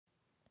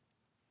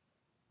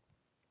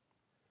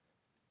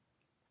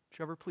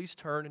Trevor, please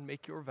turn and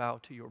make your vow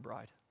to your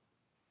bride.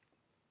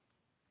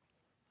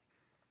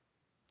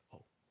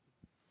 Oh,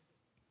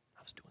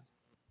 I was doing.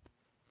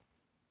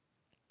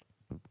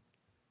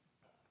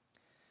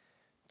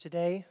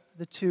 Today,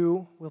 the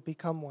two will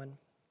become one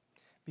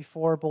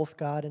before both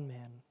God and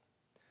man,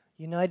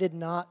 united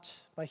not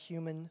by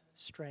human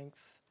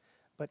strength,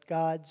 but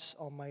God's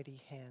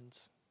almighty hand.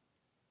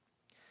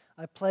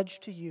 I pledge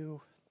to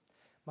you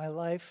my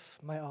life,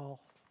 my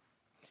all,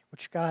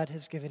 which God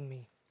has given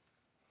me,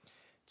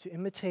 to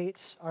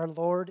imitate our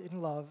Lord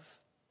in love.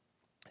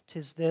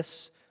 'Tis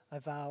this I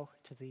vow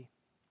to thee.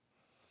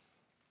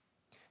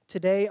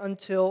 Today,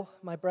 until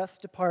my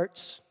breath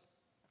departs,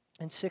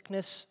 in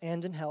sickness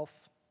and in health,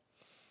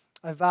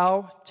 I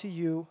vow to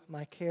you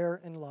my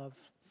care and love,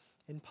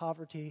 in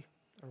poverty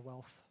or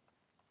wealth.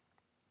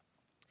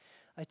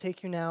 I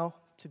take you now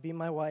to be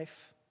my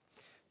wife,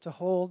 to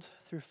hold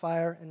through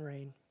fire and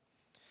rain,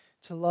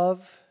 to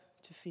love,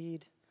 to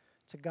feed,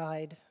 to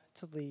guide,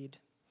 to lead,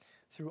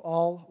 through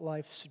all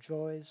life's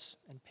joys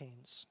and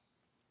pains.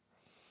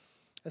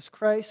 As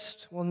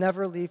Christ will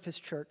never leave his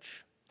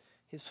church,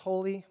 his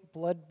holy,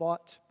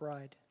 blood-bought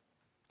bride,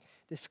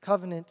 this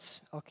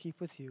covenant I'll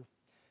keep with you,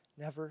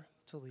 never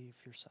to leave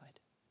your side.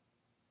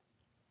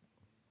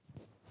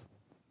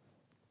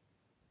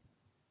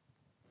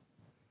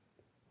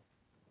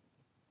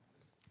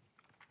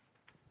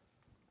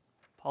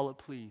 Paula,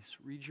 please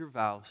read your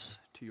vows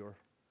to your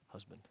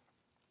husband.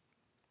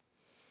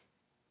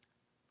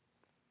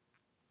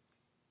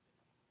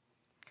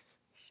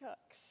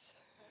 Shucks.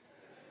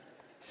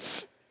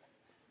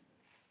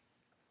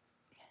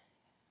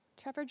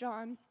 Trevor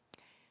Jon,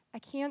 I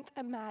can't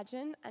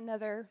imagine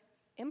another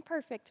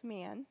imperfect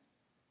man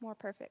more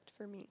perfect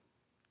for me.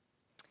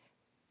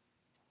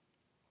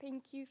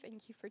 Thank you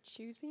for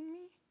choosing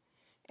me.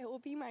 It will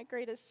be my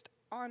greatest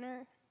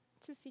honor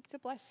to seek to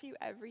bless you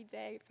every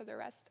day for the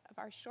rest of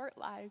our short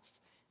lives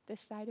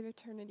this side of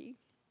eternity.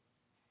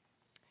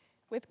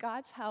 With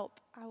God's help,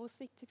 I will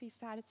seek to be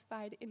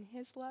satisfied in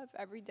his love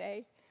every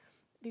day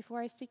before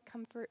I seek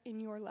comfort in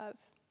your love.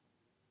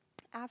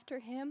 After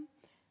him,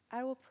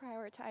 I will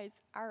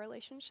prioritize our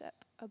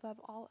relationship above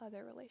all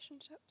other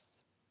relationships.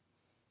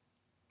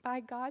 By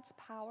God's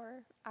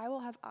power, I will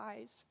have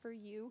eyes for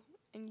you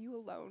and you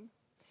alone,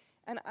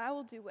 and I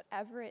will do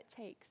whatever it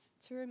takes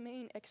to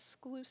remain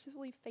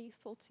exclusively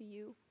faithful to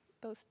you,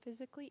 both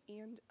physically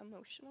and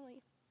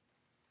emotionally.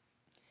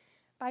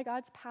 By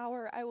God's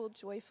power, I will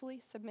joyfully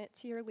submit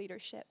to your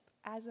leadership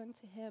as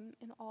unto him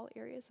in all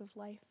areas of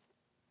life.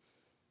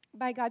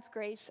 By God's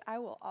grace, I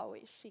will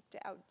always seek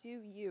to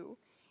outdo you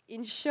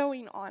in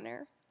showing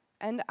honor,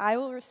 and I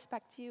will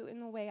respect you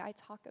in the way I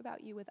talk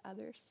about you with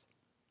others.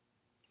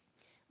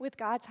 With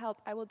God's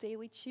help, I will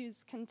daily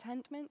choose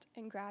contentment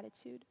and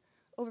gratitude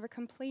over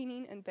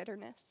complaining and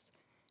bitterness,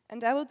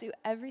 and I will do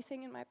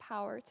everything in my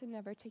power to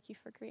never take you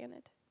for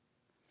granted.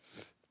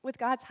 With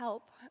God's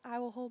help, I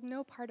will hold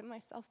no part of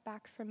myself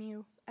back from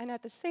you, and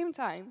at the same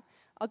time,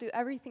 I'll do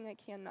everything I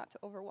can not to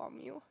overwhelm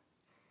you.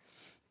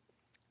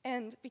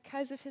 And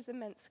because of his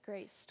immense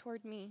grace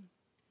toward me,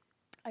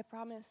 I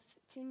promise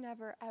to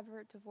never,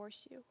 ever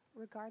divorce you,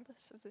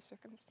 regardless of the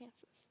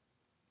circumstances.